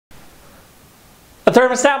A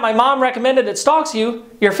thermostat my mom recommended that stalks you,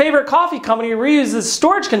 your favorite coffee company reuses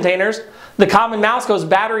storage containers, the common mouse goes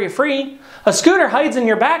battery free, a scooter hides in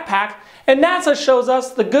your backpack, and NASA shows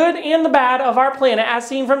us the good and the bad of our planet as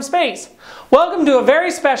seen from space. Welcome to a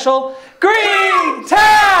very special Green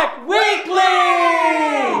Tech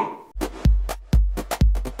Weekly!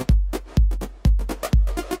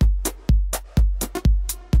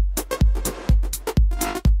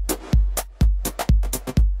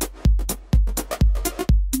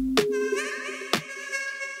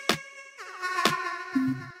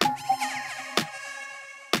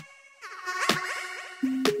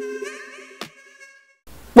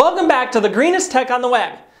 Welcome back to the greenest tech on the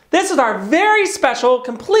web. This is our very special,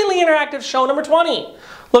 completely interactive show number 20.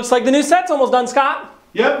 Looks like the new set's almost done, Scott.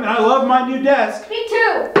 Yep, and I love my new desk. Me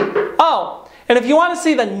too. Oh, and if you want to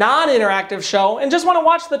see the non-interactive show and just want to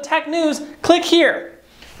watch the tech news, click here.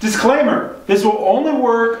 Disclaimer, this will only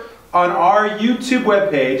work on our YouTube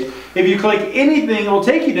webpage. If you click anything, it will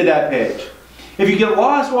take you to that page. If you get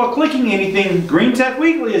lost while clicking anything, Green Tech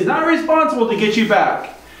Weekly is not responsible to get you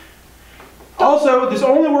back. Also, this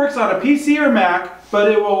only works on a PC or Mac,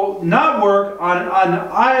 but it will not work on an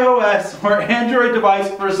iOS or Android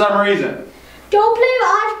device for some reason. Don't blame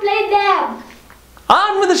us, blame them.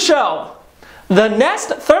 On with the show. The Nest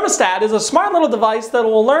thermostat is a smart little device that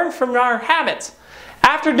will learn from our habits.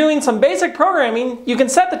 After doing some basic programming, you can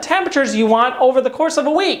set the temperatures you want over the course of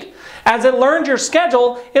a week. As it learns your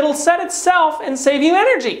schedule, it'll set itself and save you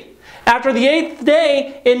energy. After the 8th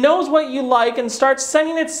day, it knows what you like and starts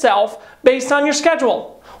setting itself based on your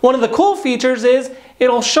schedule. One of the cool features is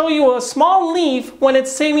it'll show you a small leaf when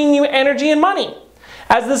it's saving you energy and money.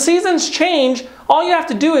 As the seasons change, all you have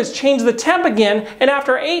to do is change the temp again, and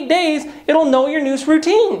after 8 days, it'll know your new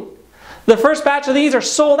routine. The first batch of these are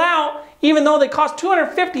sold out, even though they cost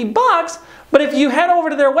 $250, but if you head over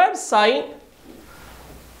to their website,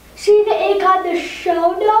 See the ink on the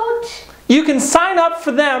show notes? you can sign up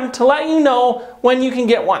for them to let you know when you can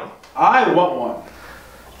get one. I want one.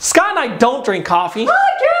 Scott and I don't drink coffee. I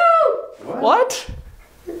do! What?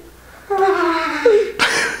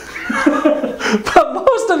 But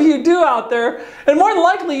most of you do out there, and more than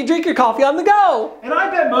likely you drink your coffee on the go. And I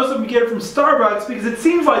bet most of them get it from Starbucks because it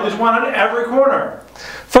seems like there's one on every corner.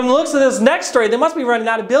 From the looks of this next story, they must be running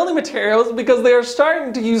out of building materials because they are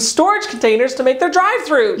starting to use storage containers to make their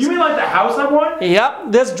drive-thrus. You mean like the house I want?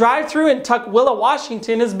 Yep, this drive-thru in Tukwila,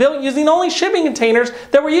 Washington is built using only shipping containers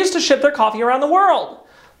that were used to ship their coffee around the world.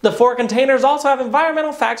 The 4 containers also have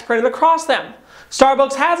environmental facts printed across them.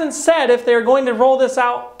 Starbucks hasn't said if they're going to roll this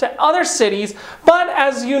out to other cities, but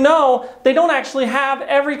as you know, they don't actually have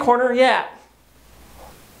every corner yet.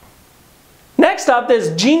 Next up,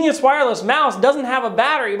 this genius wireless mouse doesn't have a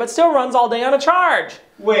battery, but still runs all day on a charge.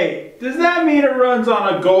 Wait, does that mean it runs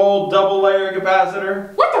on a gold double layer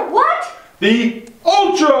capacitor? What the what? The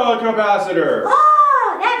ultra capacitor!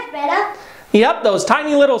 Oh, that's better. Yep, those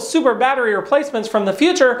tiny little super battery replacements from the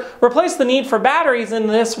future replace the need for batteries in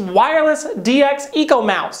this wireless DX Eco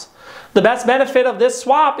Mouse. The best benefit of this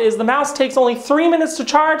swap is the mouse takes only 3 minutes to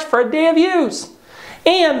charge for a day of use.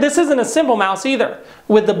 And this isn't a simple mouse either.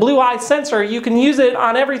 With the blue eye sensor, you can use it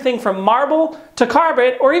on everything from marble to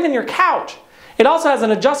carpet or even your couch. It also has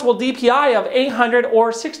an adjustable DPI of 800 or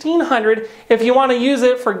 1600 if you want to use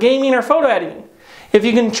it for gaming or photo editing. If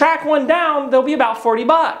you can track one down, they'll be about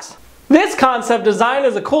 $40. This concept design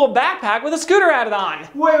is a cool backpack with a scooter added on.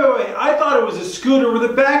 Wait, I thought it was a scooter with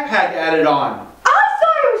a backpack added on. I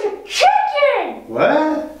thought it was a chicken.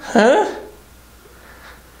 What? Huh?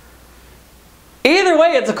 Either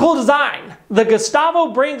way, it's a cool design. The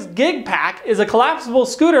Gustavo Brinks Gig Pack is a collapsible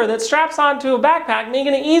scooter that straps onto a backpack,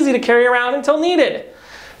 making it easy to carry around until needed.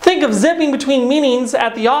 Think of zipping between meetings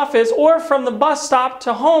at the office or from the bus stop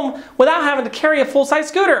to home without having to carry a full-size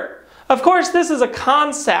scooter. Of course, this is a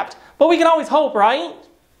concept, but we can always hope, right?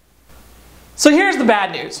 So here's the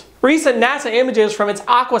bad news. Recent NASA images from its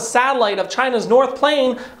Aqua satellite of China's North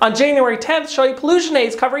Plain on January 10th show a pollution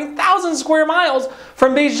haze covering 1,000 square miles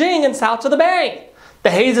from Beijing and south to the Bay.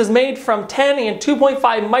 The haze is made from 10 and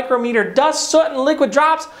 2.5 micrometer dust, soot, and liquid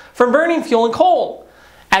drops from burning fuel and coal.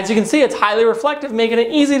 As you can see, it's highly reflective, making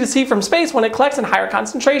it easy to see from space when it collects in higher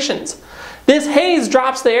concentrations. This haze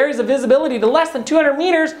drops the areas of visibility to less than 200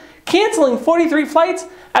 meters, canceling 43 flights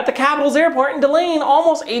at the capital's airport and delaying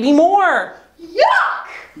almost 80 more. Yuck!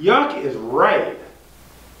 Yuck is right.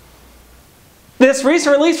 This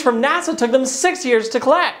recent release from NASA took them 6 years to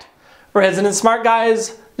collect. Resident smart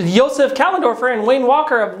guys Joseph Kallendorfer and Wayne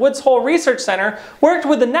Walker of Woods Hole Research Center worked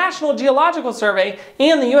with the National Geological Survey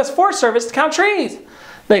and the U.S. Forest Service to count trees.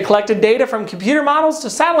 They collected data from computer models to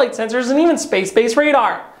satellite sensors and even space-based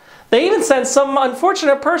radar. They even sent some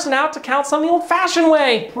unfortunate person out to count some the old-fashioned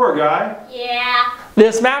way. Poor guy. Yeah.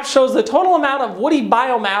 This map shows the total amount of woody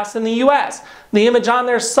biomass in the US. The image on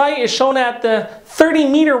their site is shown at the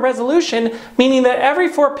 30-meter resolution, meaning that every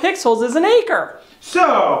 4 pixels is an acre.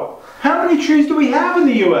 So, how many trees do we have in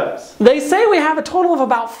the U.S.? They say we have a total of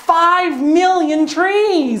about 5 million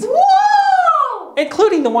trees. Whoa!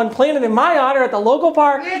 Including the one planted in my honor at the local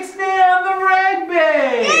park. It's near the red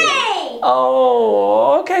bay. Hey!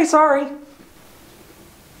 Oh, okay, sorry.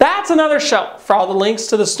 That's another show. For all the links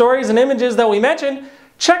to the stories and images that we mentioned,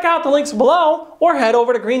 check out the links below or head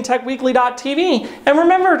over to greentechweekly.tv. And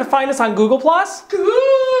remember to find us on Google+. Google!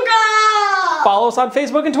 Follow us on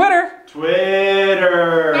Facebook and Twitter.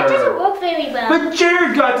 Twitter. That doesn't work very well. But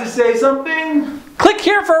Jared got to say something. Click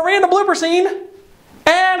here for a random blooper scene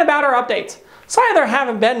and about our updates. Sorry there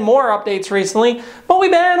haven't been more updates recently, but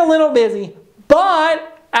we've been a little busy.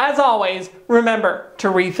 But, as always, remember to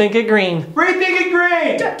rethink it green. Rethink it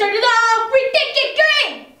green. Da-da-da-da! Rethink it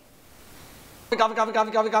green! Coffee, coffee,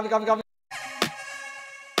 coffee, coffee, coffee, coffee, coffee.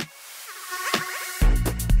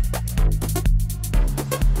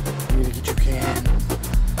 I'm gonna get you can.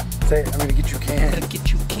 Say it, I'm gonna get you can. I'm gonna get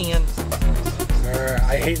you cans.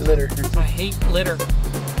 I hate litter. I hate litter.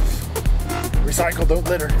 Recycle, don't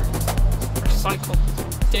litter. Recycle.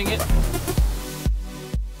 Dang it.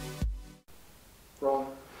 Roll.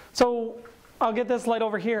 So, I'll get this light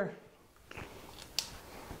over here.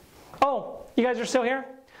 Oh, you guys are still here?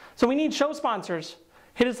 So we need show sponsors.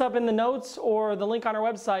 Hit us up in the notes or the link on our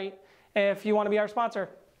website if you want to be our sponsor.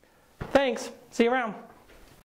 Thanks. See you around.